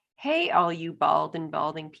Hey, all you bald and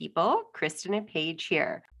balding people, Kristen and Paige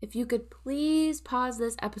here. If you could please pause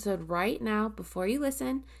this episode right now before you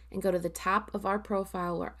listen and go to the top of our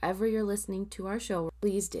profile wherever you're listening to our show,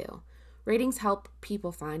 please do. Ratings help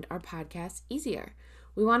people find our podcast easier.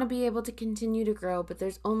 We want to be able to continue to grow, but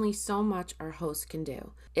there's only so much our hosts can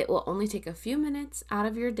do. It will only take a few minutes out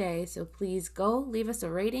of your day, so please go leave us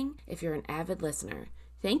a rating if you're an avid listener.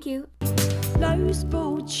 Thank you. Those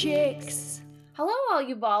bald chicks. Hello, all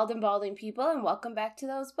you bald and balding people, and welcome back to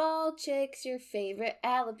Those Bald Chicks, your favorite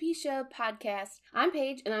alopecia podcast. I'm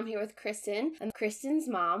Paige, and I'm here with Kristen and Kristen's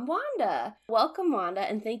mom, Wanda. Welcome, Wanda,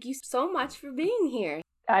 and thank you so much for being here.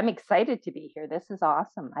 I'm excited to be here. This is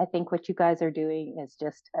awesome. I think what you guys are doing is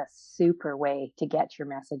just a super way to get your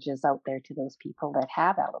messages out there to those people that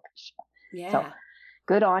have alopecia. Yeah. So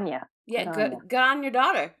good on you. Yeah, good on your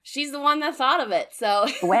daughter. She's the one that thought of it, so.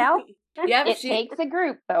 Well, yeah, it takes a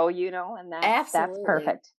group though, and that's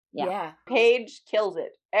perfect. Yeah. Paige kills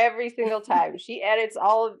it every single time. She edits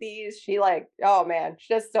all of these. She oh man,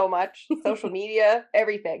 she does so much. Social media,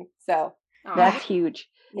 everything. So that's huge.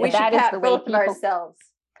 We should pat both of ourselves.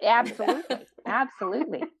 Absolutely.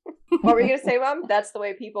 Absolutely. What were you going to say, Mom? That's the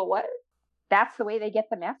way people what? That's the way they get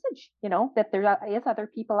the message, that there is other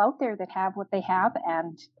people out there that have what they have.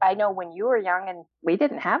 And I know when you were young and we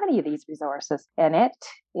didn't have any of these resources and it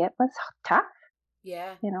was tough.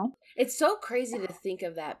 Yeah. It's so crazy to think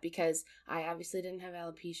of that because I obviously didn't have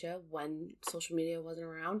alopecia when social media wasn't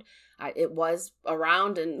around. It was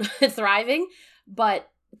around and thriving, but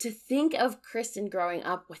to think of Kristen growing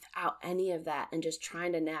up without any of that and just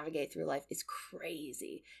trying to navigate through life is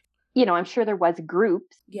crazy. I'm sure there was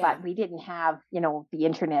groups, but we didn't have, the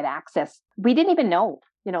internet access. We didn't even know,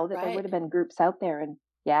 that there would have been groups out there. And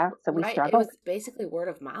so we struggled. It was basically word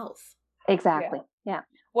of mouth. Exactly. Yeah.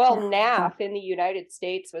 Well, NAF in the United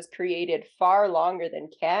States was created far longer than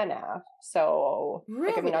CANAF. So,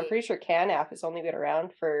 really? I'm pretty sure CANAF has only been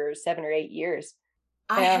around for 7 or 8 years.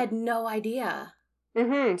 I had no idea.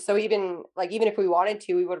 Mm-hmm. So even if we wanted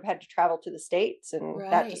to, we would have had to travel to the States, and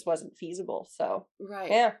that just wasn't feasible. So,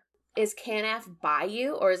 yeah. Is CANAF by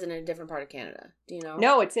you, or is it in a different part of Canada? Do you know?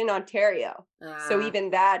 No, it's in Ontario. So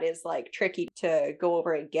even that is tricky to go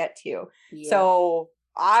over and get to. Yeah. So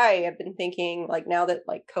I have been thinking now that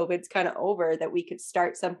COVID's kind of over, that we could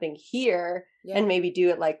start something here and maybe do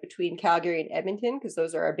it between Calgary and Edmonton, because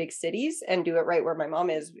those are our big cities, and do it right where my mom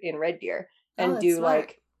is in Red Deer, and do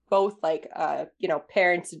smart. Both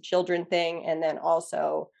parents and children thing, and then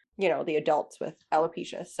also the adults with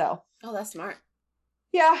alopecia. So that's smart.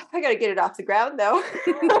 Yeah, I gotta get it off the ground though.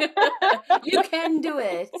 You can do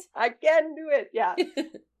it. I can do it. Yeah,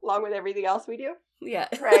 along with everything else we do. Yeah,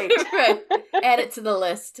 right. Right. Add it to the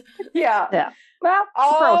list. Yeah. Well,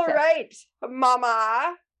 all right,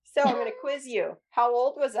 Mama. So I'm gonna quiz you. How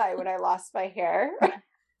old was I when I lost my hair?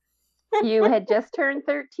 You had just turned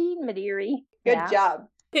 13, Madiri. Good job.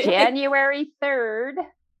 January 3rd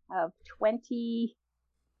of 20.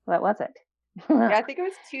 What was it? I think it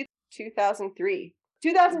was 2003.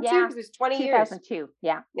 2002, because it was 20 years. 2002.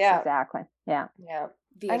 Yeah. Exactly. Yeah.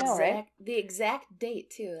 The exact date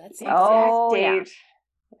too. That's the exact date.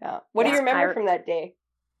 Yeah. What do you remember from that day?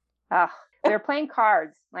 We were playing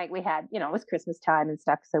cards. We had, it was Christmas time and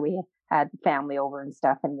stuff, so we had family over and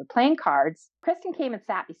stuff, and we were playing cards. Kristen came and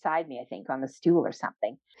sat beside me, I think, on the stool or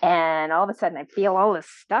something. And all of a sudden, I feel all this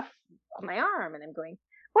stuff on my arm, and I'm going,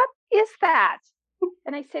 "What is that?"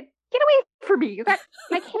 And I said, "Get away from me! You got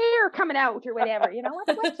hair coming out or whatever. What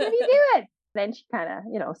are you doing?" Then she kind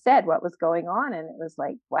of, said what was going on, and it was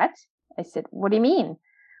like, "What?" I said, "What do you mean?"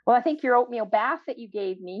 "Well, I think your oatmeal bath that you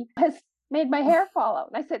gave me has made my hair fall out."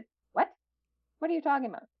 And I said, "What? What are you talking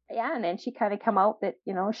about?" Yeah, and then she kind of come out that,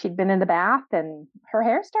 she'd been in the bath and her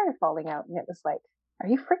hair started falling out. And it was like, are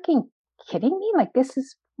you freaking kidding me? This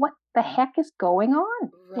is what the heck is going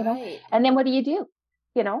on? Right. And then what do?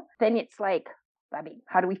 Then it's like,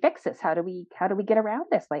 how do we fix this? How do we get around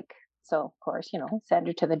this? So of course, send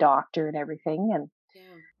her to the doctor and everything. And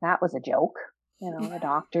that was a joke. The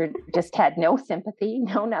doctor just had no sympathy,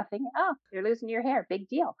 no nothing. "Oh, you're losing your hair. Big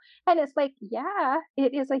deal." And it's like, yeah,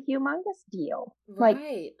 it is a humongous deal.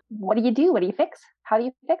 Right. What do you do? What do you fix? How do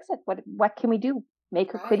you fix it? What can we do?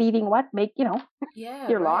 Make her quit eating what? Yeah.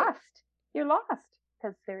 You're lost. You're lost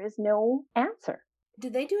because there is no answer.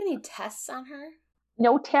 Did they do any tests on her?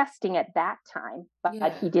 No testing at that time,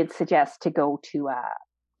 but he did suggest to go to a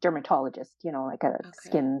dermatologist, a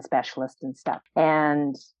skin specialist and stuff.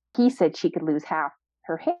 And he said she could lose half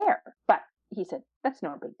her hair, but he said, that's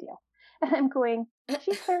no big deal. And I'm going,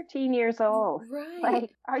 she's 13 years old. Right.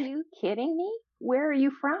 Are you kidding me? Where are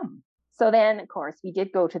you from? So then, of course, we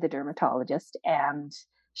did go to the dermatologist, and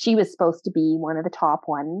she was supposed to be one of the top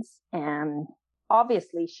ones. And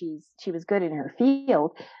obviously she was good in her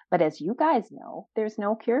field. But as you guys know, there's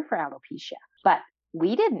no cure for alopecia. But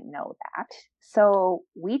we didn't know that. So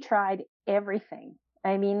we tried everything.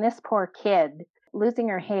 I mean, this poor kid losing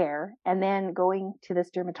her hair and then going to this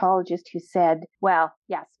dermatologist who said, well,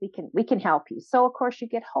 yes, we can help you. So of course you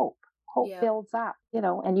get hope. Hope builds up,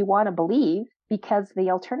 and you want to believe, because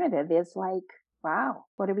the alternative is like, wow,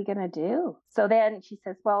 what are we going to do? So then she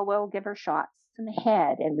says, well, we'll give her shots in the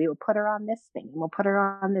head, and we will put her on this thing, and we'll put her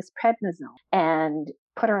on this prednisone and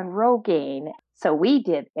put her on Rogaine. So we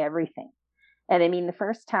did everything. And I mean, the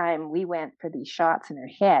first time we went for these shots in her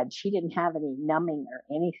head, she didn't have any numbing or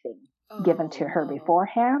anything given to her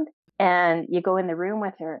beforehand. And you go in the room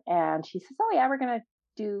with her and she says, oh yeah, we're going to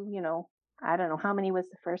do, I don't know, how many was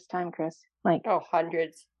the first time, Chris? Like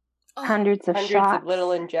hundreds. Hundreds of shots. Hundreds of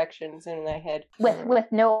little injections in the head. With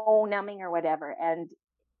no numbing or whatever. And,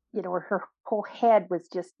 her whole head was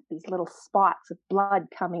just these little spots of blood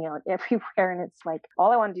coming out everywhere. And it's like,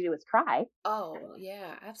 all I wanted to do was cry. Oh,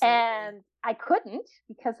 yeah, absolutely. And I couldn't,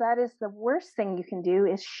 because that is the worst thing you can do,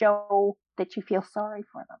 is show that you feel sorry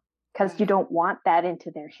for them, because you don't want that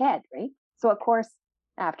into their head, right? So, of course,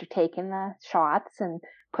 after taking the shots and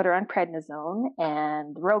put her on prednisone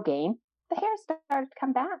and Rogaine, the hair started to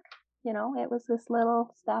come back. It was this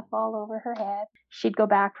little stuff all over her head. She'd go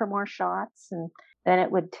back for more shots, and then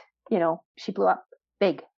it would, she blew up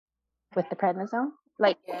big with the prednisone.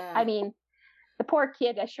 Like, I mean, the poor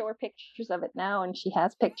kid, I show her pictures of it now, and she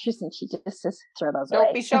has pictures, and she just says, throw those away.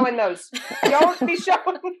 Don't be showing those. Don't be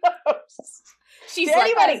showing those. She's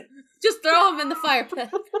like, anybody. Just throw them in the fire pit.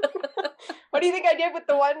 What do you think I did with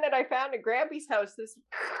the one that I found at Grampy's house?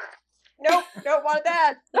 Nope, don't want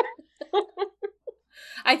that.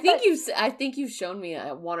 I think you've shown me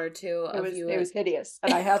one or two of you. It was hideous,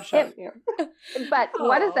 and I have shown you. But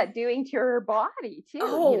what is that doing to her body too?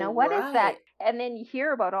 What is that? And then you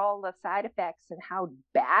hear about all the side effects and how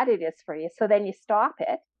bad it is for you. So then you stop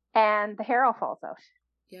it, and the hair all falls out.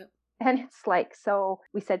 Yep. And it's like, so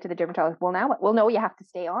we said to the dermatologist, well, now what? Well, no, you have to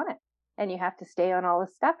stay on it, and you have to stay on all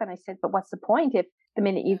this stuff. And I said, but what's the point if the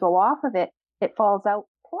minute you go off of it, it falls out?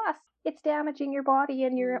 Plus, it's damaging your body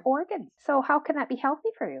and your organs. So how can that be healthy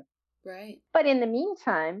for you? Right. But in the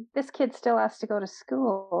meantime, this kid still has to go to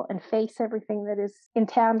school and face everything that is in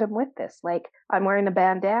tandem with this. Like, I'm wearing a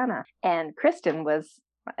bandana. And Kristen was,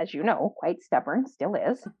 as you know, quite stubborn, still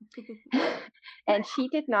is. And she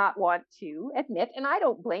did not want to admit, and I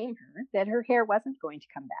don't blame her, that her hair wasn't going to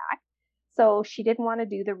come back. So she didn't want to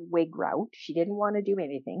do the wig route. She didn't want to do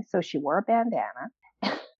anything. So she wore a bandana.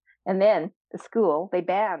 And then the school, they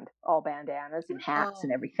banned all bandanas and hats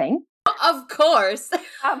and everything. Of course.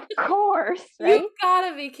 Of course, right? You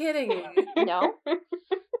gotta be kidding me. No.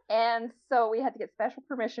 And so we had to get special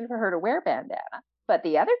permission for her to wear bandana. But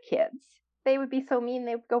the other kids, they would be so mean,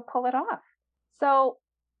 they would go pull it off. So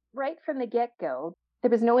right from the get-go,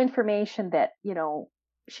 there was no information that,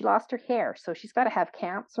 she lost her hair. So she's got to have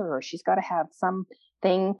cancer, or she's got to have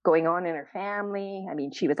something going on in her family. I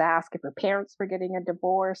mean, she was asked if her parents were getting a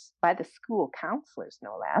divorce by the school counselors,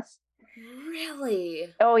 no less. Really?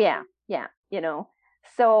 Oh, yeah. Yeah.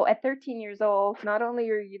 So at 13 years old, not only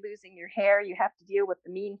are you losing your hair, you have to deal with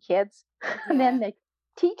the mean kids. Yeah. And then the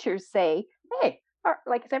teachers say, hey,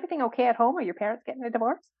 is everything okay at home? Are your parents getting a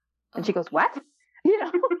divorce? And she goes, what?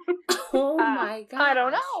 Oh my God. I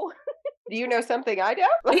don't know. Do you know something I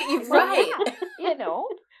don't? Right.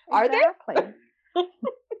 Are there?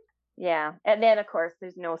 Yeah. And then, of course,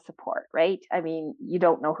 there's no support, right? I mean, you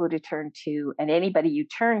don't know who to turn to. And anybody you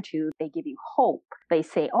turn to, they give you hope. They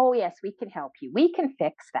say, oh, yes, we can help you. We can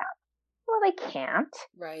fix that. Well, they can't.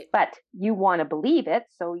 Right. But you want to believe it,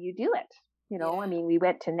 so you do it. I mean, we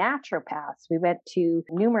went to naturopaths. We went to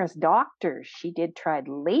numerous doctors. She tried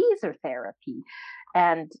laser therapy.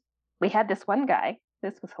 And we had this one guy,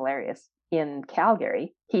 this was hilarious, in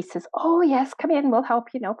Calgary. He says, oh, yes, come in. We'll help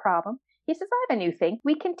you. No problem. He says, I have a new thing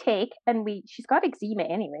we can take. And she's got eczema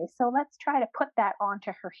anyway. So let's try to put that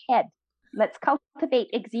onto her head. Let's cultivate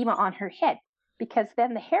eczema on her head, because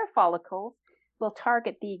then the hair follicles will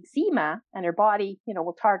target the eczema, and her body,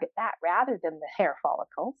 will target that rather than the hair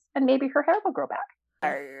follicles. And maybe her hair will grow back.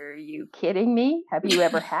 Are you kidding me? Have you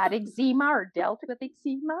ever had eczema or dealt with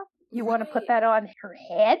eczema? You want to put that on her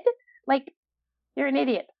head? Like, you're an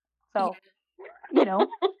idiot. So,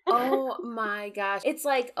 Oh my gosh. It's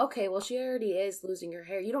like, okay, well, she already is losing her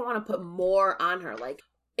hair. You don't want to put more on her, like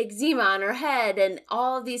eczema on her head and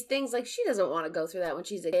all of these things. Like, she doesn't want to go through that when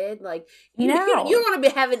she's a kid. Like, you don't want to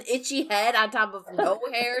be having itchy head on top of no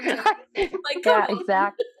hair. Like, yeah,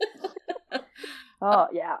 exactly. Oh,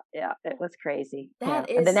 yeah. It was crazy. That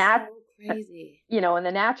yeah. is so crazy. And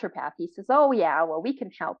the naturopath, he says, oh, yeah, well, we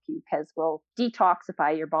can help you because we'll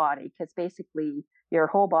detoxify your body because basically your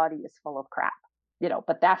whole body is full of crap.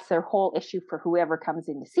 But that's their whole issue for whoever comes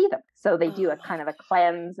in to see them. So they do a kind of a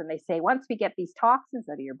cleanse and they say, once we get these toxins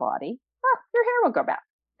out of your body, your hair will go back.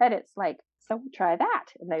 And it's like, so try that.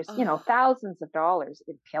 And there's, thousands of dollars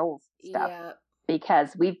in pills stuff. Yeah.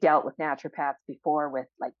 Because we've dealt with naturopaths before with,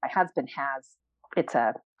 like, my husband has, it's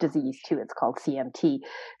a disease too. It's called CMT.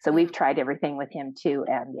 So we've tried everything with him too.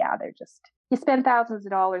 And yeah, they're just, you spend thousands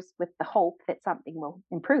of dollars with the hope that something will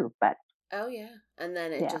improve. But oh yeah. And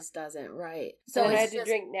then it just doesn't, right. So I had to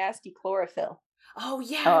drink nasty chlorophyll. Oh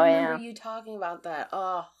yeah. I remember you talking about that.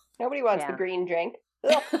 Oh. Nobody wants the green drink.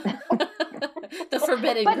 The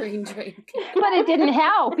forbidden green drink. But it didn't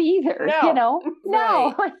help either. No.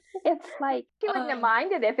 Right. It's like, you wouldn't have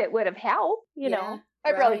minded if it would have helped, know.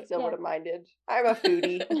 I probably still would have minded. I'm a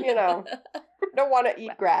foodie, Don't want to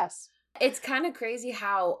eat grass. It's kind of crazy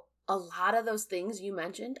how a lot of those things you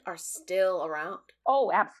mentioned are still around.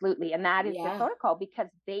 Oh, absolutely. And that is the protocol because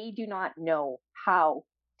they do not know how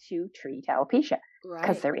to treat alopecia.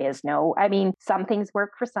 Because there is no, some things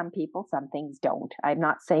work for some people, some things don't. I'm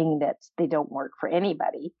not saying that they don't work for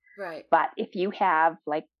anybody. Right. But if you have,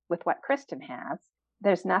 like with what Kristen has,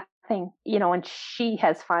 there's nothing, and she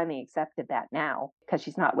has finally accepted that now because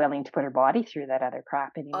she's not willing to put her body through that other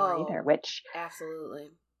crap anymore either, which absolutely,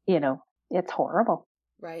 it's horrible.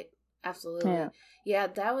 Right. Absolutely. Yeah,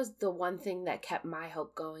 that was the one thing that kept my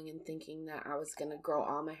hope going and thinking that I was going to grow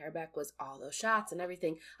all my hair back was all those shots and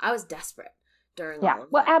everything. I was desperate during all of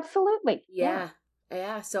that. Absolutely. Yeah.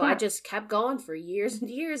 So I just kept going for years and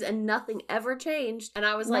years and nothing ever changed. And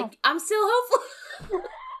I was like, I'm still hopeful.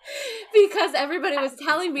 Because everybody was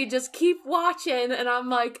telling me just keep watching, and I'm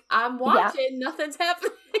like, I'm watching, nothing's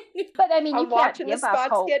happening. But you I'm can't watching give the up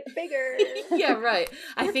spots hope. get bigger. Yeah, right.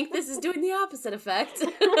 I think this is doing the opposite effect.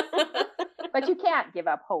 But you can't give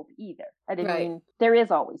up hope either. There is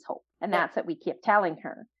always hope, and that's what we keep telling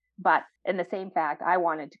her. But in the same fact, I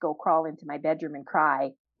wanted to go crawl into my bedroom and cry,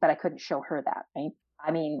 but I couldn't show her that. Right?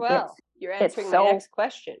 You're answering my next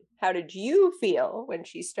question. How did you feel when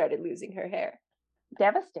she started losing her hair?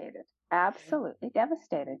 Devastated, absolutely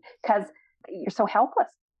devastated, because you're so helpless.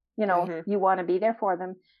 You want to be there for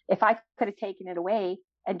them. If I could have taken it away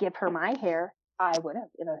and give her my hair, I would have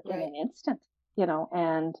in an instant.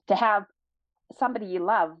 And to have somebody you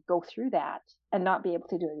love go through that and not be able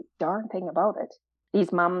to do a darn thing about it.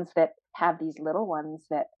 These moms that have these little ones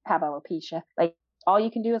that have alopecia, like all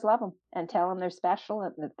you can do is love them and tell them they're special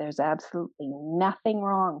and that there's absolutely nothing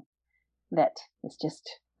wrong. That it's just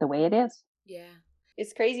the way it is. Yeah.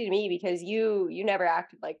 It's crazy to me because you never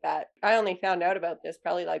acted like that. I only found out about this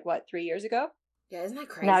probably 3 years ago? Yeah, isn't that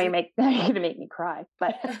crazy? Now you're going to make me cry,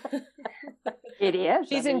 but it is.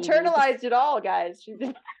 She's internalized it all, guys.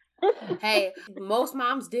 Hey, most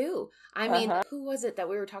moms do. Who was it that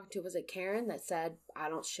we were talking to? Was it Karen that said, I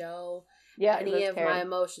don't show any of my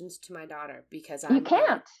emotions to my daughter because you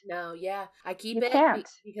can't. No, yeah. I keep you it can't.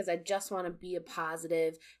 Because I just want to be a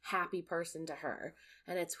positive, happy person to her.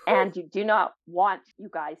 And it's and you do not want you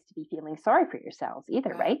guys to be feeling sorry for yourselves either,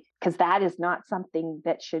 right? Because that is not something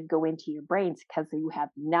that should go into your brains because you have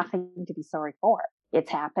nothing to be sorry for.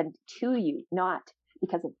 It's happened to you, not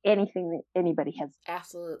because of anything that anybody has.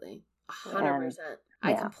 Absolutely. 100%.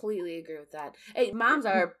 I completely agree with that. Hey, moms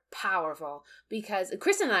are powerful because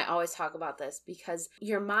Kristen and I always talk about this because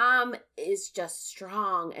your mom is just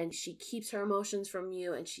strong and she keeps her emotions from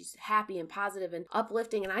you and she's happy and positive and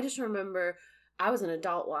uplifting. And I just remember I was an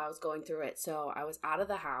adult while I was going through it. So I was out of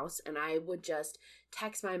the house and I would just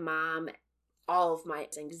text my mom all of my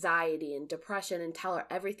anxiety and depression and tell her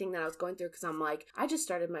everything that I was going through because I'm like, I just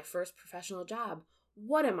started my first professional job.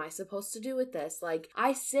 What am I supposed to do with this? Like,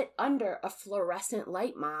 I sit under a fluorescent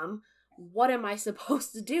light, Mom. What am I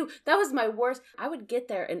supposed to do? That was my worst. I would get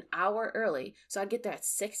there an hour early. So I'd get there at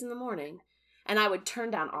 6 a.m. and I would turn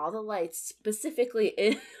down all the lights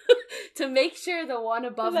specifically to make sure the one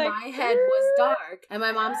above my head was dark. And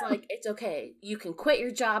my mom's like, it's okay. You can quit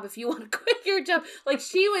your job if you want to quit your job. Like,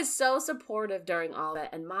 she was so supportive during all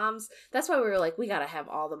that. And moms, that's why we were like, we got to have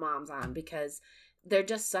all the moms on because they're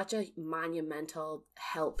just such a monumental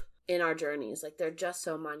help in our journeys. Like, they're just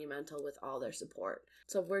so monumental with all their support.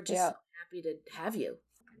 So we're just so happy to have you.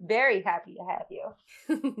 Very happy to have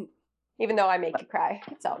you. Even though I make you cry.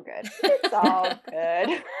 It's all good. It's all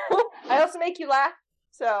good. I also make you laugh.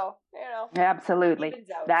 So, Absolutely.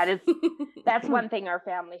 That's one thing our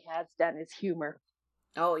family has done is humor.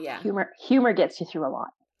 Oh, yeah. Humor gets you through a lot.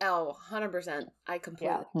 Oh, 100%. I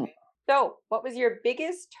completely agree. So, what was your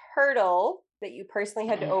biggest hurdle that you personally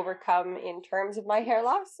had to overcome in terms of my hair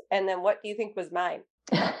loss? And then what do you think was mine?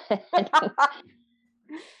 I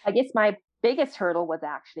guess my biggest hurdle was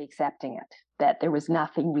actually accepting it, that there was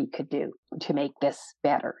nothing we could do to make this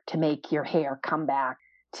better, to make your hair come back,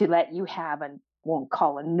 to let you have won't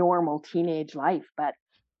call a normal teenage life, but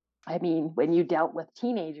I mean, when you dealt with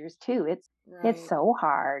teenagers too, it's so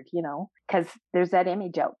hard, you know, because there's that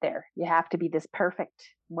image out there. You have to be this perfect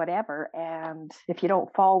whatever. And if you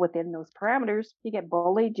don't fall within those parameters, you get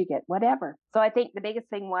bullied, you get whatever. So I think the biggest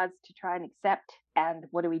thing was to try and accept. And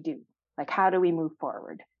what do we do? Like, how do we move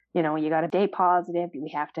forward? You know, you got to stay positive.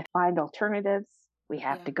 We have to find alternatives. We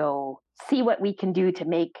have to go see what we can do to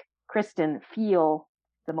make Kristen feel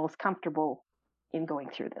the most comfortable in going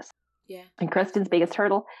through this. Yeah. And Kristen's biggest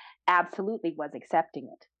hurdle absolutely was accepting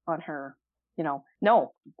it on her, you know,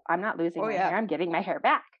 no, I'm not losing my hair. I'm getting my hair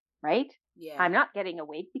back, right? Yeah. I'm not getting a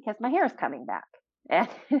wig because my hair is coming back. And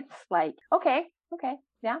it's like, okay.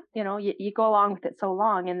 Yeah. You know, you go along with it so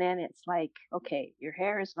long and then it's like, okay, your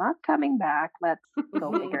hair is not coming back. Let's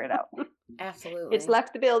go figure it out. Absolutely. It's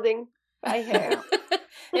left the building. Bye, hair.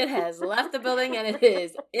 It has left the building and it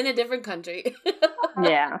is in a different country.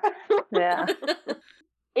 Yeah.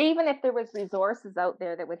 Even if there was resources out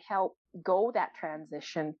there that would help go that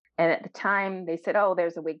transition. And at the time they said, oh,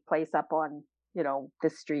 there's a wig place up on, you know,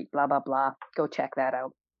 this street, blah, blah, blah. Go check that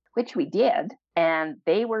out, which we did. And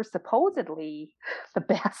they were supposedly the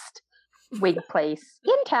best wig place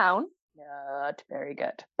in town. Not very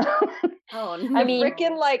good. Oh, no. I mean,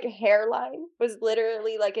 freaking like hairline was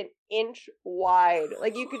literally like an inch wide.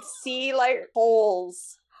 Like you could see like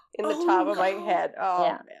holes in the top of my head. Oh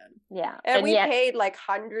man. Yeah. And we paid like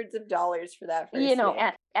hundreds of dollars for that first you know,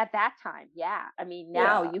 wig. at that time, yeah. I mean,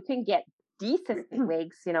 now you can get decent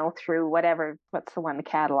wigs, you know, through what's the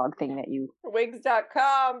catalog thing that you...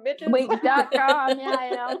 Wigs.com, bitches. Wigs.com, yeah,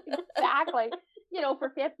 you know, exactly. You know,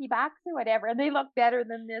 for $50 or whatever. And they look better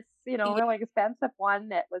than this, you know, really expensive one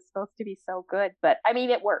that was supposed to be so good. But I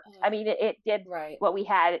mean, it worked. I mean, it did what we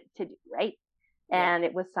had it to do, right? And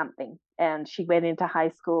it was something. And she went into high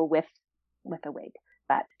school with a wig.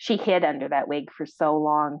 But she hid under that wig for so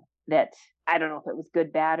long that I don't know if it was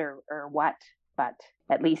good, bad, or what, but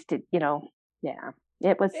at least it, you know,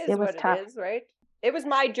 it was tough. It is, right? It was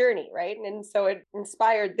my journey, right? And so it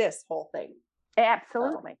inspired this whole thing.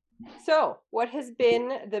 Absolutely. So what has been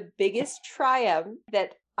the biggest triumph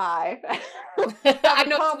that I know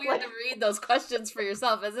it's weird to read those questions for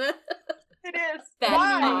yourself, isn't it? It is. That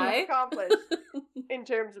I accomplished in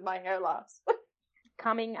terms of my hair loss.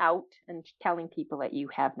 Coming out and telling people that you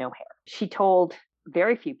have no hair. She told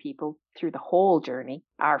very few people through the whole journey,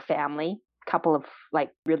 our family, a couple of like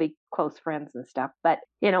really close friends and stuff. But,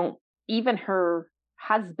 you know, even her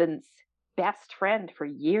husband's best friend for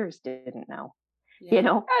years didn't know. Yeah. You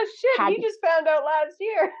know, oh shit, you just found out last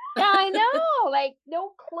year. Yeah, I know, like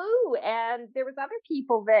no clue. And there was other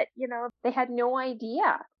people that, you know, they had no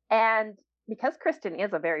idea. And because Kristen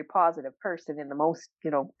is a very positive person in the most,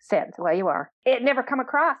 you know, sense, well, you are, it never come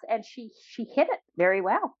across. And she hid it very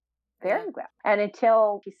well. Very well. And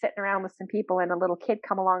until she's sitting around with some people and a little kid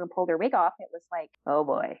come along and pulled her wig off, it was like, oh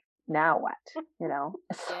boy, now what? You know?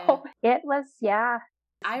 So it was,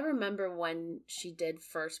 I remember when she did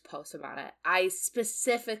first post about it. I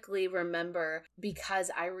specifically remember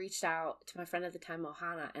because I reached out to my friend at the time,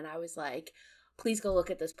 Mohana, and I was like, please go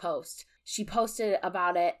look at this post. She posted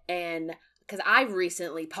about it, and because I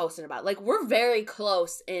recently posted about it. Like, we're very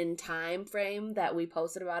close in time frame that we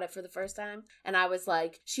posted about it for the first time. And I was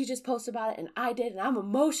like, she just posted about it and I did, and I'm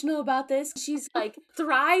emotional about this. She's like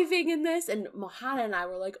thriving in this. And Mohana and I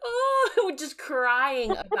were like, oh, we're just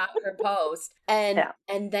crying about her post. And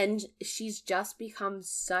then she's just become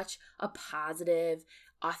such a positive,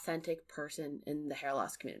 authentic person in the hair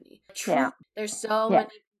loss community. There's so many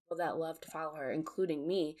that love to follow her, including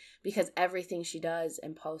me, because everything she does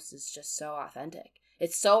and posts is just so authentic.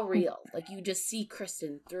 It's so real. Like, you just see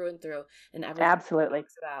Kristen through and through and everything absolutely she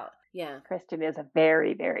talks about. Yeah. Kristen is a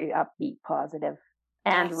very, very upbeat, positive,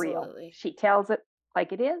 and real. She tells it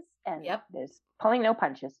like it is, and there's pulling no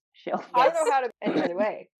punches. I don't know how to any other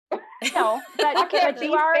way. No, but I can't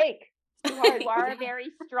be fake. You are a very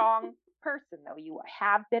strong person, though. You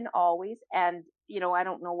have been always, and you know, I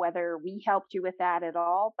don't know whether we helped you with that at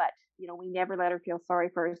all, but you know, we never let her feel sorry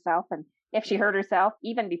for herself. And if she hurt herself,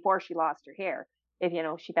 even before she lost her hair, if you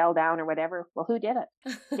know she fell down or whatever, well, who did it?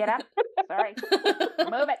 Get up. Sorry,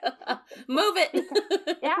 move it.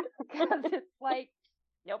 Yeah, because it's like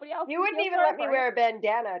nobody else. You wouldn't even let me wear a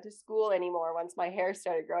bandana to school anymore once my hair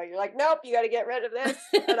started growing. You're like, nope, you got to get rid of this.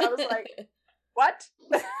 And I was like, What?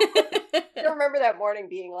 I remember that morning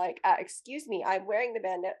being like, excuse me, I'm wearing the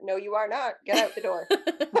band. No, you are not. Get out the door.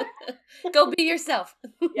 Go be yourself.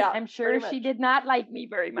 Yeah, I'm sure she did not like me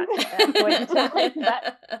very much at that point in time,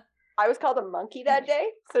 but I was called a monkey that day,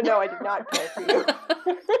 so no, I did not care for you.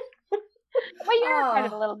 Well, you're kind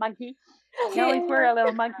of a little monkey. You always were a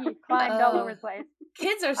little monkey. You climbed all over the place.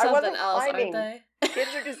 Kids are something else, climbing. aren't they?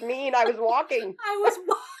 Kids are just mean. I was walking.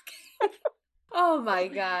 Oh my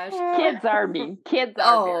gosh. Kids are mean. Kids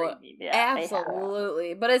are very mean. Yeah,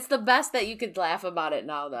 absolutely. But it's the best that you could laugh about it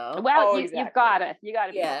now, though. Well, you've got to be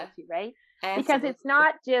able to, right? Absolutely. Because it's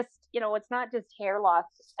not just, it's not just hair loss.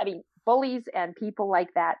 I mean, bullies and people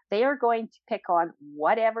like that, they are going to pick on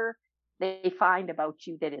whatever they find about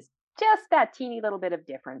you that is just that teeny little bit of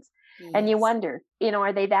difference. Yes. And you wonder,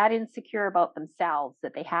 are they that insecure about themselves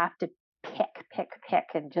that they have to pick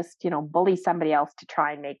and just, bully somebody else to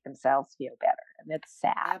try and make themselves feel better? And it's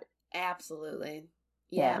sad. Absolutely.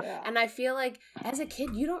 Yeah. And I feel like as a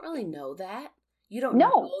kid, you don't really know that. You don't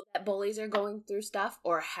know that bullies are going through stuff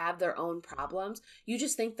or have their own problems. You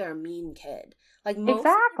just think they're a mean kid. Like most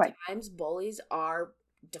of the times, bullies are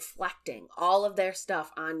deflecting all of their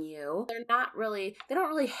stuff on you. They don't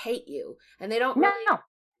really hate you, and they don't really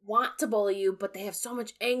want to bully you, but they have so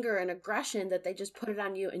much anger and aggression that they just put it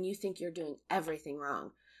on you, and you think you're doing everything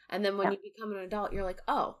wrong. And then when you become an adult, you're like,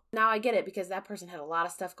 oh, now I get it, because that person had a lot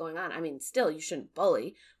of stuff going on. I mean, still, you shouldn't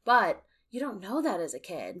bully, but you don't know that as a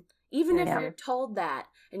kid. Even if you're told that,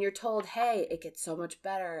 and you're told, hey, it gets so much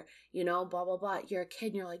better, blah, blah, blah. You're a kid,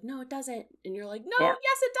 and you're like, no, it doesn't. And you're like, no,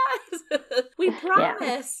 yes, it does. We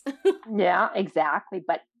promise. Yeah, exactly.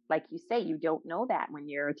 But like you say, you don't know that when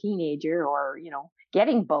you're a teenager or,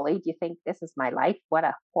 getting bullied. You think, this is my life. What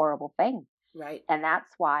a horrible thing. Right. And that's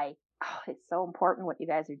why it's so important what you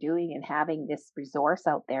guys are doing and having this resource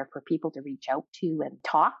out there for people to reach out to and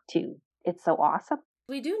talk to. It's so awesome.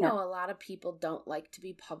 We do know a lot of people don't like to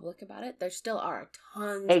be public about it. There still are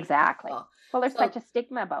tons Exactly. of people. Well, there's such a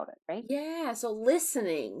stigma about it, right? Yeah. So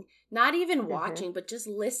listening, not even watching, but just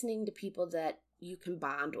listening to people that you can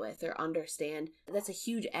bond with or understand. That's a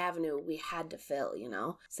huge avenue we had to fill,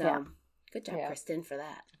 So good job, Kristen, for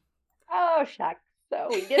that. Oh, shucks. So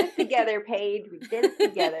we did it together, Paige. We did it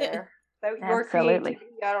together. So your creativity,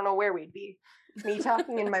 I don't know where we'd be. Me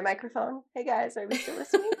talking in my microphone. Hey, guys, are we still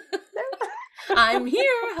listening? I'm here.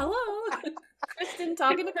 Hello. Kristen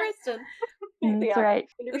talking to Kristen. That's right.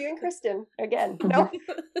 Interviewing Kristen again. No.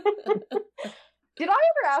 Did I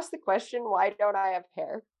ever ask the question, why don't I have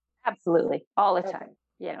hair? Absolutely. All the time.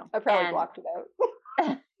 I probably blocked it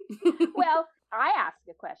out. Well, I asked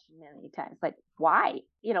the question many times, like, why?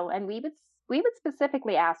 And we would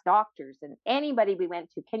specifically ask doctors and anybody we went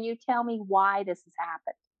to, can you tell me why this has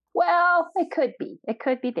happened? Well, it could be. It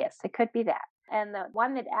could be this. It could be that. And the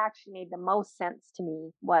one that actually made the most sense to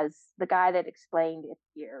me was the guy that explained if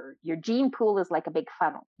your gene pool is like a big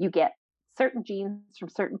funnel. You get certain genes from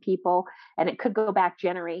certain people, and it could go back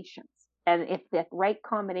generations. And if the right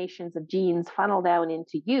combinations of genes funnel down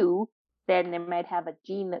into you, then they might have a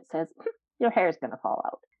gene that says, your hair is going to fall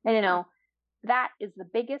out. And, that is the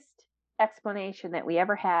biggest explanation that we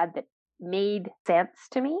ever had that made sense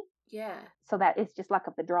to me. Yeah. So that is just luck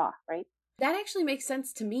of the draw, right? That actually makes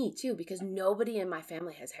sense to me, too, because nobody in my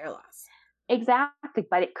family has hair loss. Exactly.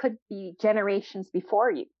 But it could be generations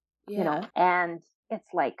before you, and it's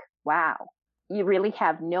like, wow, you really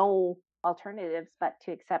have no alternatives but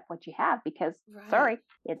to accept what you have because, sorry,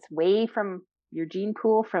 it's way from your gene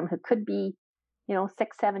pool from who could be,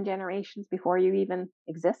 6-7 generations before you even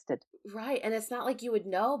existed. Right. And it's not like you would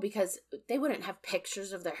know because they wouldn't have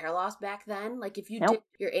pictures of their hair loss back then. Like if you did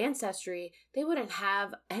your ancestry, they wouldn't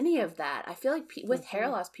have any of that. I feel like with hair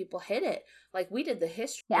loss, people hid it. Like we did the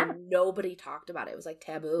history and nobody talked about it. It was like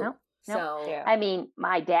taboo. Nope. So, I mean,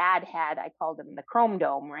 my dad had, I called him the chrome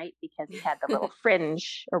dome, right? Because he had the little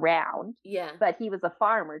fringe around. Yeah. But he was a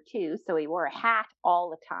farmer too. So he wore a hat all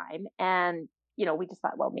the time. And we just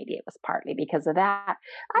thought, well, maybe it was partly because of that.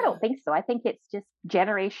 I don't think so. I think it's just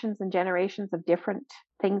generations and generations of different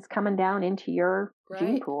things coming down into your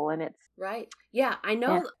gene pool. And it's... Right. Yeah. I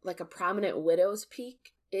know like a prominent widow's peak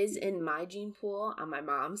is in my gene pool on my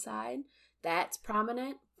mom's side. That's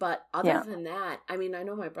prominent. But other than that, I mean, I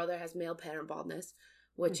know my brother has male pattern baldness,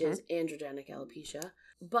 which is androgenic alopecia.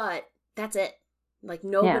 But that's it. Like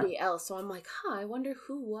nobody else. So I'm like, I wonder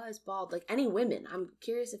who was bald. Like any women. I'm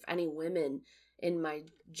curious if any women in my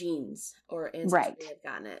genes or ancestry have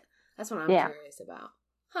gotten it. That's what I'm curious about.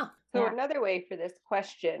 So another way for this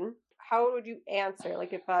question, how would you answer?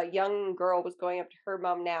 Like if a young girl was going up to her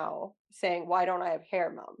mom now saying, why don't I have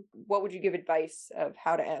hair, mom? What would you give advice of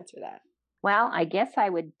how to answer that? Well, I guess I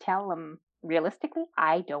would tell them realistically,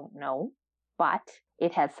 I don't know, but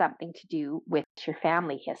it has something to do with your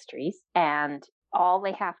family histories. And all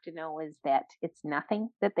they have to know is that it's nothing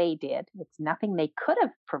that they did. It's nothing they could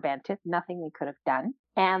have prevented, nothing they could have done,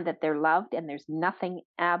 and that they're loved and there's nothing,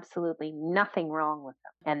 absolutely nothing wrong with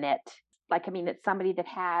them. And that, like, I mean, it's somebody that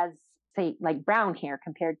has, say, like brown hair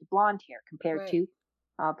compared to blonde hair compared to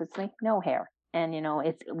obviously no hair. And,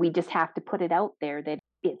 we just have to put it out there that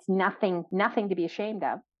it's nothing to be ashamed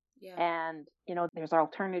of. Yeah. And, there's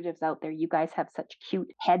alternatives out there. You guys have such cute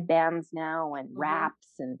headbands now and wraps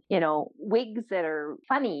and, wigs that are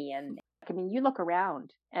funny. And I mean, you look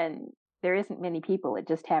around and there isn't many people that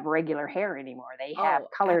just have regular hair anymore. They have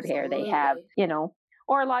colored hair. They have,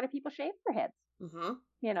 or a lot of people shave their heads,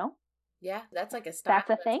 Yeah, that's like a style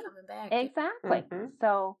that's a thing. Coming back. Exactly.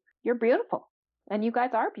 So you're beautiful. And you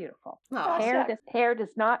guys are beautiful. Hair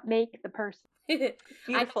does not make the person.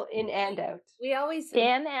 Beautiful in and out. We always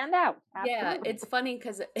in and out. Absolutely. Yeah, it's funny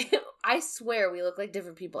because I swear we look like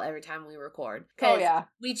different people every time we record. Oh yeah,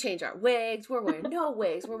 we change our wigs. We're wearing no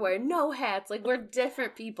wigs. We're wearing no hats. Like we're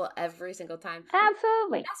different people every single time.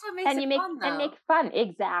 Absolutely. That's what makes it fun, though. And make fun.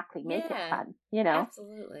 Exactly, make it fun.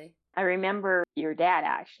 Absolutely. I remember your dad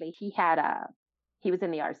actually. He was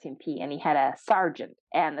in the RCMP and he had a sergeant,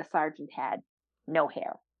 and the sergeant had no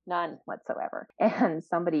hair. None whatsoever. And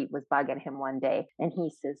somebody was bugging him one day and he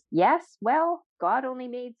says, yes, well, God only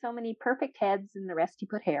made so many perfect heads and the rest he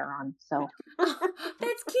put hair on. So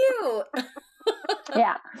that's cute.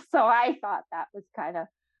 Yeah. So I thought that was kind of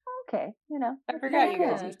okay, I forgot you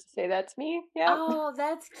guys used to say that to me. Yeah. Oh,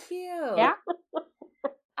 that's cute. Yeah.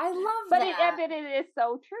 I love but that. But it is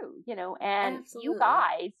so true, and absolutely. You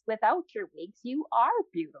guys, without your wigs, you are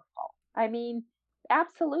beautiful. I mean,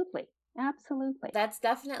 absolutely. Absolutely. That's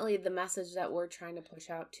definitely the message that we're trying to push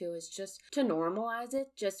out too, is just to normalize it.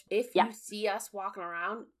 Just if you see us walking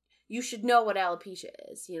around, you should know what alopecia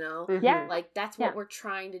is, Yeah. Like that's what we're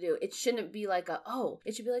trying to do. It shouldn't be like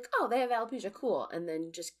it should be like, oh, they have alopecia, cool. And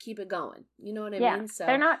then just keep it going. You know what I mean? So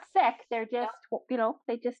they're not sick. They're just,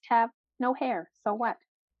 they just have no hair. So what?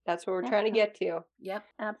 That's what we're trying to get to. Yep.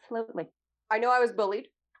 Absolutely. I know I was bullied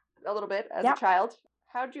a little bit as a child.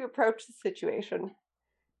 How'd you approach the situation?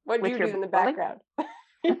 What did you do in the background?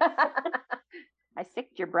 I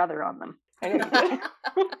sicked your brother on them. I know you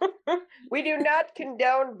did. We do not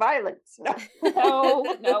condone violence. No,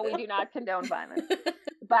 we do not condone violence.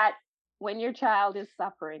 But when your child is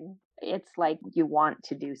suffering, it's like you want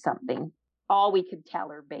to do something. All we could tell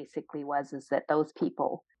her basically is that those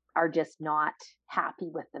people are just not happy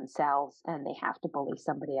with themselves and they have to bully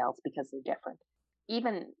somebody else because they're different.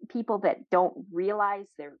 Even people that don't realize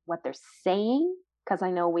what they're saying. Because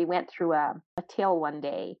I know we went through a till one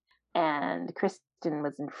day and Kristen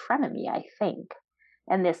was in front of me, I think.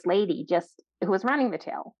 And this lady who was running the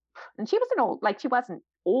till, and she wasn't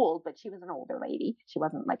old, but she was an older lady. She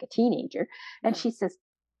wasn't like a teenager. And she says,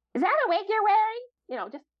 is that a wig you're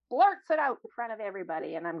wearing? Just blurts it out in front of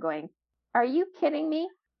everybody. And I'm going, are you kidding me?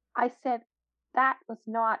 I said, that was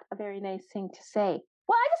not a very nice thing to say.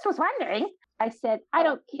 Well, I just was wondering. I said, I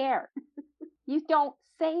don't care. You don't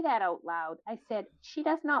say that out loud. I said, she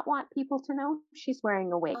does not want people to know she's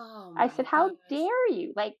wearing a wig. Oh I said, how dare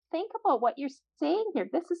you? Like, think about what you're saying here.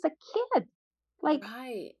 This is a kid. Like,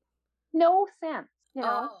 no sense,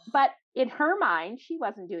 But in her mind, she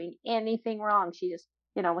wasn't doing anything wrong. She just,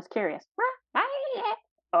 was curious.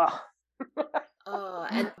 Oh.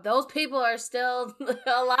 And those people are still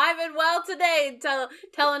alive and well today,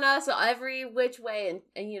 telling us every which way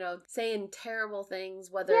and saying terrible things,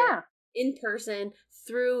 whether in person,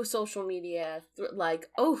 through social media,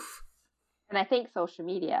 oof. And I think social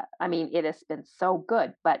media, I mean, it has been so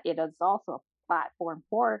good, but it is also a platform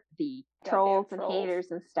for the trolls and haters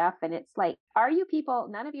and stuff. And it's like,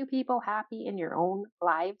 none of you people happy in your own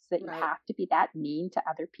lives that you have to be that mean to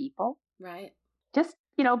other people? Right. Just,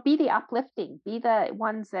 be the uplifting, be the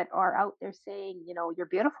ones that are out there saying, you're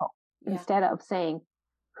beautiful, instead of saying,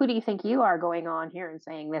 who do you think you are going on here and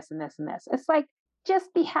saying this and this and this? It's like,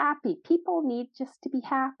 just be happy. People need just to be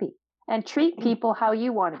happy and treat people how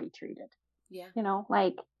you want to be treated. Yeah.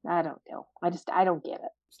 I don't know. I don't get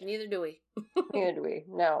it. Neither do we. Neither do we.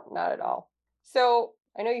 No, not at all. So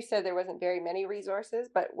I know you said there wasn't very many resources,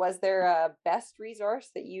 but was there a best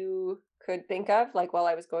resource that you could think of, like while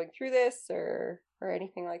I was going through this or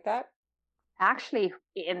anything like that? Actually,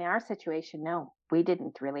 in our situation, no, we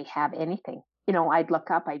didn't really have anything. I'd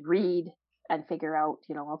look up, I'd read and figure out,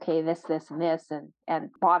 okay, this, and this. And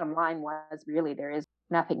bottom line was really there is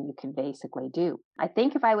nothing you can basically do. I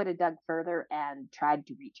think if I would have dug further and tried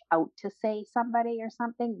to reach out to say somebody or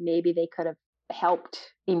something, maybe they could have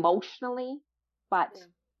helped emotionally. But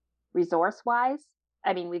resource-wise,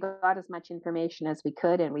 I mean, we got as much information as we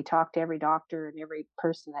could, and we talked to every doctor and every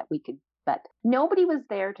person that we could, but nobody was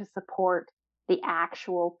there to support the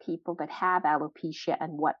actual people that have alopecia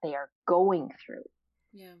and what they are going through.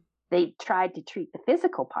 Yeah. They tried to treat the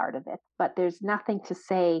physical part of it, but there's nothing to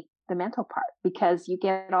say the mental part, because you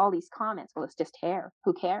get all these comments, well, it's just hair.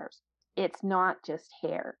 Who cares? It's not just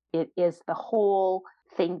hair. It is the whole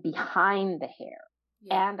thing behind the hair.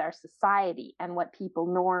 Yeah. And our society and what people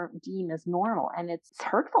deem as normal. And it's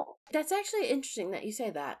hurtful. That's actually interesting that you say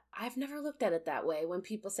that. I've never looked at it that way. When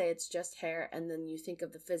people say it's just hair and then you think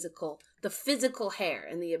of the physical hair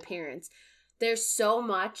and the appearance, there's so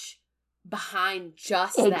much behind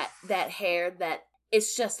just that hair that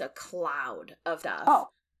it's just a cloud of stuff. Oh,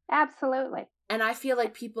 absolutely. And I feel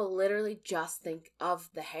like people literally just think of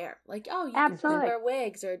the hair. Like, oh, you can wear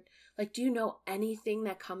wigs, or like, do you know anything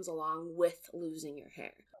that comes along with losing your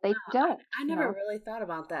hair? They don't. I never really thought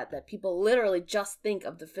about that people literally just think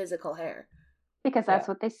of the physical hair. Because that's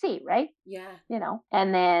what they see, right? Yeah.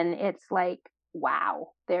 And then it's like,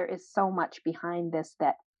 wow, there is so much behind this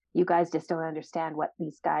that you guys just don't understand what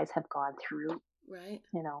these guys have gone through. Right.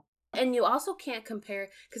 And you also can't compare,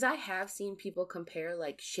 because I have seen people compare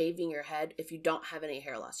like shaving your head if you don't have any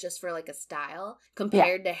hair loss, just for like a style,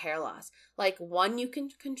 compared to hair loss. Like one you can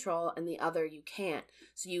control and the other you can't.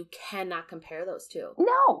 So you cannot compare those two.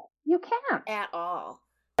 No, you can't. At all.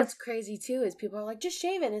 What's crazy too is people are like, just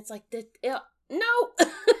shave it. It's like, no,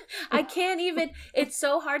 I can't even. It's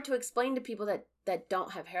so hard to explain to people that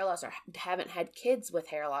don't have hair loss or haven't had kids with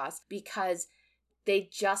hair loss, because they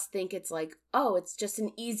just think it's like, oh, it's just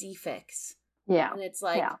an easy fix. Yeah. And it's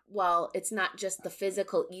like, well, it's not just the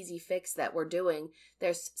physical easy fix that we're doing.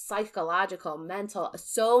 There's psychological, mental,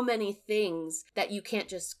 so many things that you can't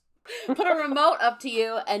just put a remote up to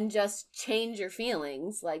you and just change your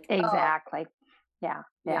feelings. Like, exactly. Yeah.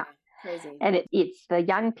 Crazy. And it's the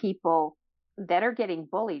young people that are getting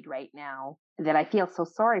bullied right now that I feel so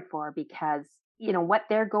sorry for, because what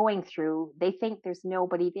they're going through, they think there's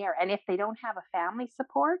nobody there. And if they don't have a family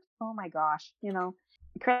support, oh my gosh,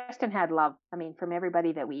 Kristen had love. I mean, from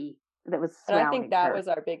everybody that was surrounding her. And I think that was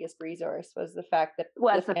our biggest resource, was the fact that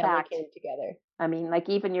the family came together. I mean, like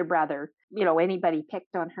even your brother, anybody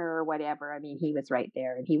picked on her or whatever. I mean, he was right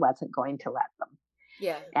there and he wasn't going to let them.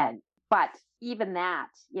 Yeah. But even that,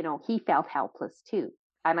 he felt helpless too.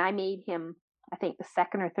 And I made him, I think the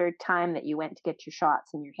second or third time that you went to get your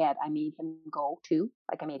shots in your head, I made him go too.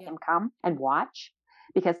 Like I made him come and watch,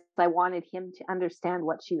 because I wanted him to understand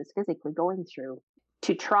what she was physically going through,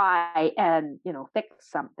 to try and, fix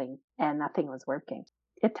something, and nothing was working.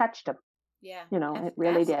 It touched him. Yeah. It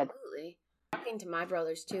really did. Absolutely. Talking to my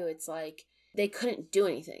brothers too, it's like they couldn't do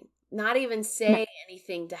anything. Not even say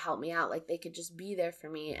anything to help me out. Like they could just be there for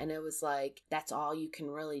me. And it was like, that's all you can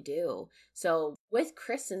really do. So with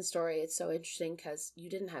Kristen's story, it's so interesting because you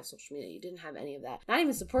didn't have social media. You didn't have any of that. Not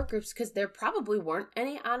even support groups, because there probably weren't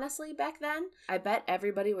any, honestly, back then. I bet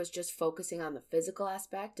everybody was just focusing on the physical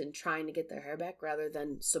aspect and trying to get their hair back rather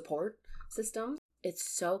than support systems. It's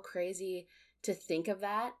so crazy to think of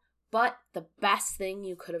that. But the best thing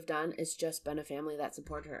you could have done is just been a family that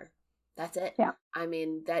supported her. That's it. Yeah. I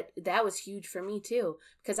mean, that was huge for me too,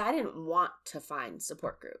 because I didn't want to find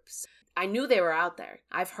support groups. I knew they were out there.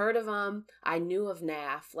 I've heard of them. I knew of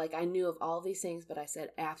NAF. Like I knew of all these things, but I said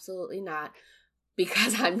absolutely not,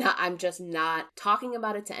 because I'm just not talking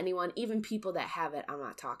about it to anyone. Even people that have it, I'm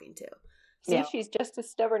not talking to. See, she's just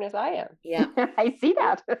as stubborn as I am. Yeah. I see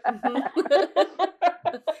that.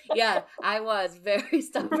 Yeah, I was very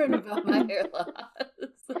stubborn about my hair loss.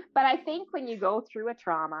 But I think when you go through a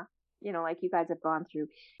trauma, like you guys have gone through,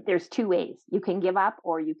 there's two ways. You can give up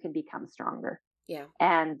or you can become stronger. Yeah.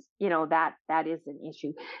 And, that is an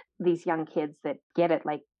issue. These young kids that get it,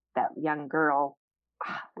 like that young girl,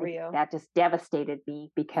 Rio, that just devastated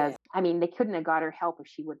me, because, I mean, they couldn't have got her help if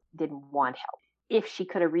she didn't want help. If she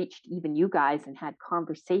could have reached even you guys and had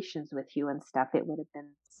conversations with you and stuff, it would have been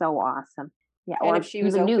so awesome. Yeah. And if she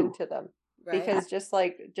was open to them. Right. Because just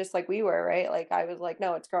like we were, right? Like I was like,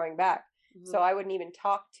 no, it's growing back. Mm-hmm. So I wouldn't even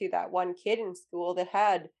talk to that one kid in school that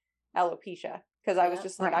had alopecia, because I was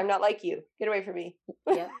just like, I'm not like you. Get away from me.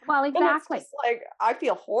 Yeah. Well, exactly. It's just like I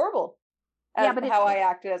feel horrible as how I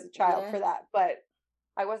acted as a child for that, but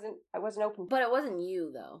I wasn't open. But it wasn't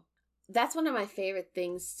you though. That's one of my favorite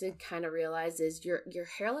things to kind of realize is your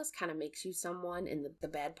hair loss kind of makes you someone in the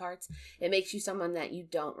bad parts. It makes you someone that you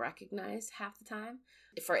don't recognize half the time.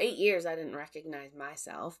 For 8 years, I didn't recognize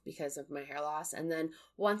myself because of my hair loss. And then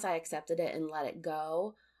once I accepted it and let it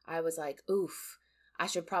go, I was like, oof, I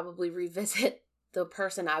should probably revisit the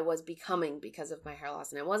person I was becoming because of my hair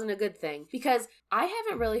loss. And it wasn't a good thing because I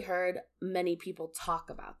haven't really heard many people talk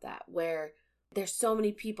about that, where there's so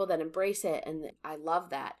many people that embrace it, and I love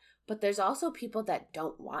that. But there's also people that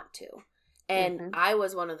don't want to. And I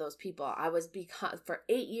was one of those people. For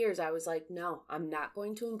 8 years, I was like, no, I'm not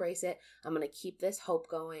going to embrace it. I'm going to keep this hope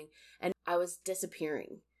going. And I was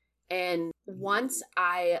disappearing. And once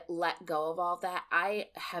I let go of all that, I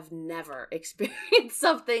have never experienced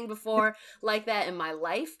something before like that in my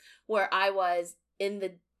life, where I was in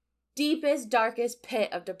the deepest, darkest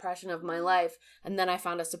pit of depression of my life. And then I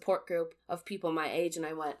found a support group of people my age, and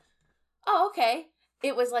I went, oh, okay.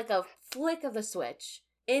 It was like a flick of the switch.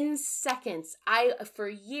 In seconds, for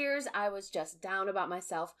years, I was just down about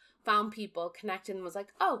myself, found people, connected, and was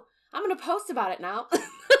like, oh, I'm going to post about it now.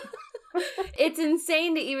 It's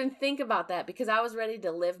insane to even think about that, because I was ready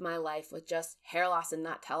to live my life with just hair loss and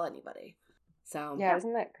not tell anybody. So yeah,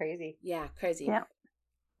 isn't that crazy? Yeah, crazy. Yeah.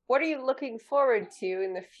 What are you looking forward to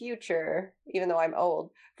in the future, even though I'm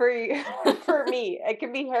old? For me, it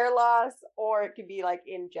could be hair loss, or it could be like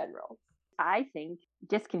in general. I think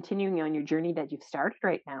just continuing on your journey that you've started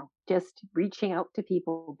right now, just reaching out to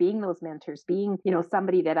people, being those mentors, being,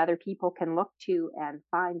 somebody that other people can look to and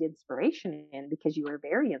find inspiration in, because you are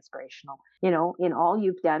very inspirational, in all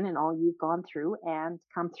you've done and all you've gone through, and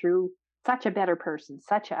come through such a better person,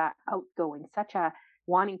 such a outgoing, such a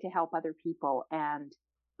wanting to help other people and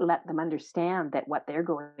let them understand that what they're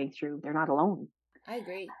going through, they're not alone. I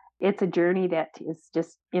agree. It's a journey that is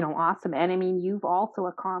just, awesome. And I mean, you've also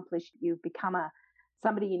accomplished, you've become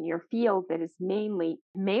somebody in your field that is mainly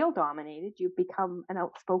male dominated. You've become an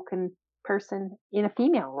outspoken person in a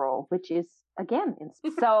female role, which is, again,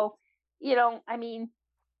 so, I mean,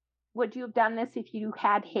 would you have done this if you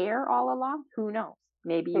had hair all along? Who knows?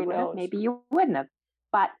 Maybe you would have, maybe you wouldn't have.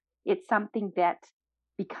 But it's something that,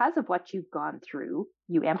 because of what you've gone through,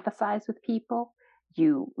 you empathize with people.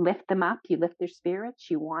 You lift them up, you lift their spirits,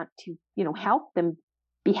 you want to, help them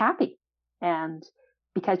be happy. And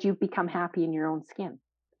because you've become happy in your own skin,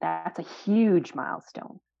 that's a huge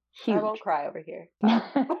milestone. Huge. I won't cry over here.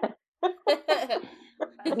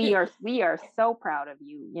 We are so proud of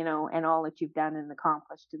you, and all that you've done and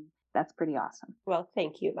accomplished. And that's pretty awesome. Well,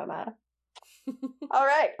 thank you, Mama. All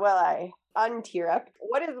right. Well, I untear up.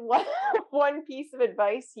 What is one piece of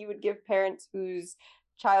advice you would give parents whose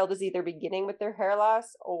child is either beginning with their hair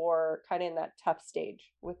loss or kind of in that tough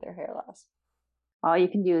stage with their hair loss? All you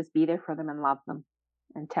can do is be there for them and love them,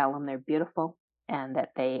 and tell them they're beautiful and that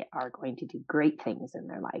they are going to do great things in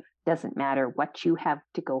their life. Doesn't matter what you have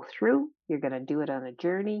to go through. You're going to do it on a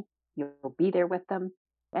journey. You'll be there with them,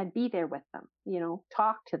 and be there with them.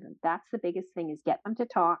 Talk to them. That's the biggest thing, is get them to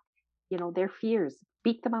talk. Their fears,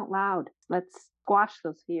 speak them out loud. Let's squash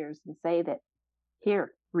those fears and say that,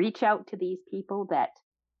 here, reach out to these people that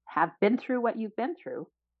have been through what you've been through.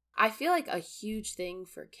 I feel like a huge thing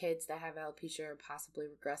for kids that have alopecia or possibly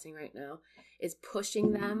regressing right now is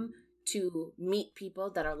pushing them to meet people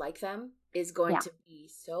that are like them is going to be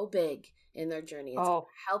so big in their journey. It's going to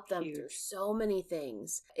help them through so many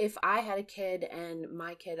things. If I had a kid and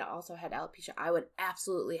my kid also had alopecia, I would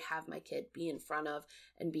absolutely have my kid be in front of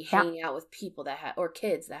and be hanging out with people that have, or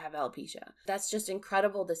kids that have alopecia. That's just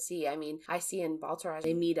incredible to see. I mean, I see in Baltimore,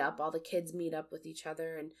 they meet up, all the kids meet up with each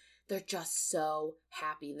other, and they're just so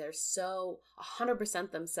happy. They're so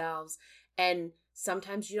 100% themselves. And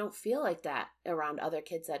sometimes you don't feel like that around other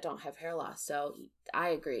kids that don't have hair loss. So I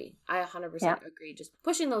agree. I 100% agree. Just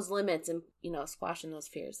pushing those limits and, squashing those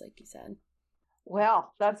fears, like you said.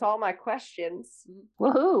 Well, that's all my questions.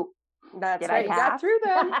 Woohoo. That's right. You got through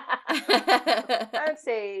them. I'd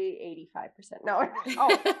say 85%. No.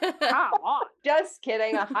 Oh, come on. Just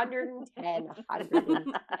kidding. 110.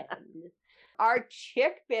 110. Our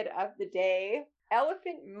chick bit of the day.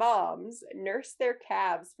 Elephant moms nurse their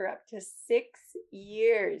calves for up to 6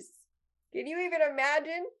 years. Can you even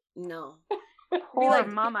imagine? No. Poor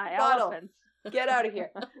mama elephants. Get out of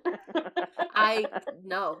here.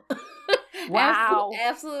 No. Wow.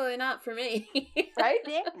 Absolutely not for me. Right?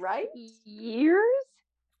 Right? Years?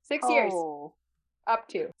 6 years. Up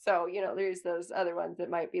to. So, there's those other ones that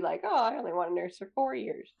might be like, I only want to nurse for 4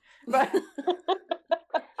 years. But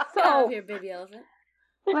so here, baby elephant.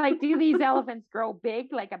 Like, do these elephants grow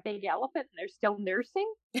big like a big elephant and they're still nursing?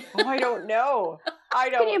 I don't know.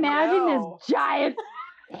 Can you imagine this giant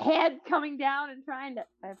head coming down and trying to...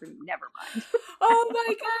 Never mind. Oh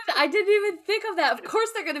my God. I didn't even think of that. Of course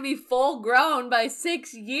they're going to be full grown by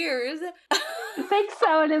 6 years. I think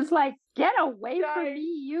so. And it's like, get away from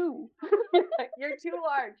me, you. You're too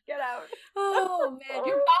large. Get out. Oh man,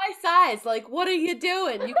 you're my size. Like, what are you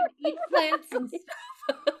doing? You can eat plants and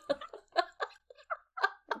stuff.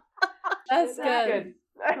 That's good.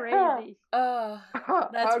 Crazy. Oh,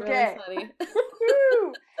 that's Okay. really funny.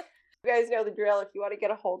 You guys know the drill. If you want to get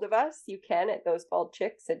a hold of us, you can at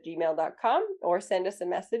thosebaldchicks@gmail.com or send us a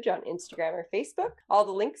message on Instagram or Facebook. All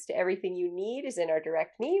the links to everything you need is in our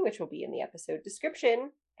direct me, which will be in the episode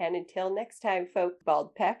description. And until next time, folks,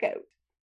 Bald Pack out.